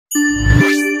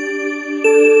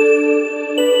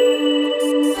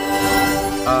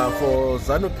So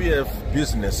ZanuPF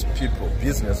business people,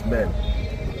 businessmen,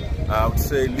 I would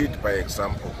say lead by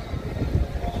example.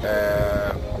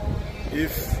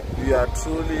 If you are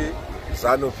truly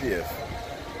ZanuPF,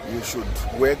 you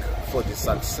should work for the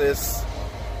success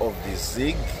of the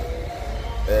ZiG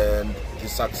and the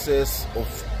success of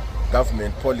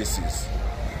government policies,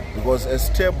 because a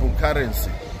stable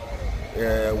currency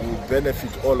will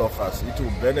benefit all of us. It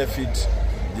will benefit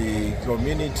the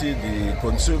community, the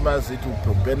consumers, it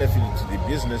will benefit the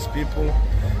business people,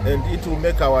 and it will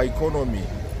make our economy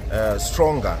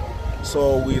stronger.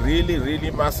 So we really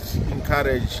must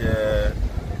encourage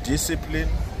discipline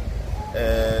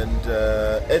and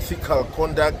ethical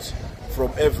conduct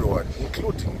from everyone,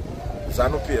 including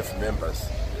ZanuPF members.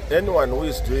 Anyone who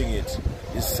is doing it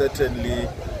is certainly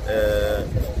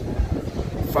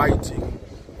fighting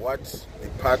what the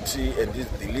party and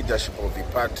the leadership of the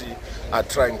party are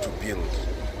trying to build,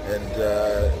 and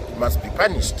it must be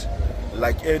punished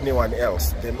like anyone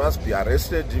else. They must be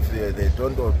arrested if they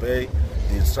don't obey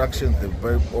the instructions,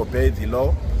 they obey the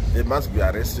law. They must be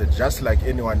arrested just like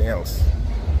anyone else.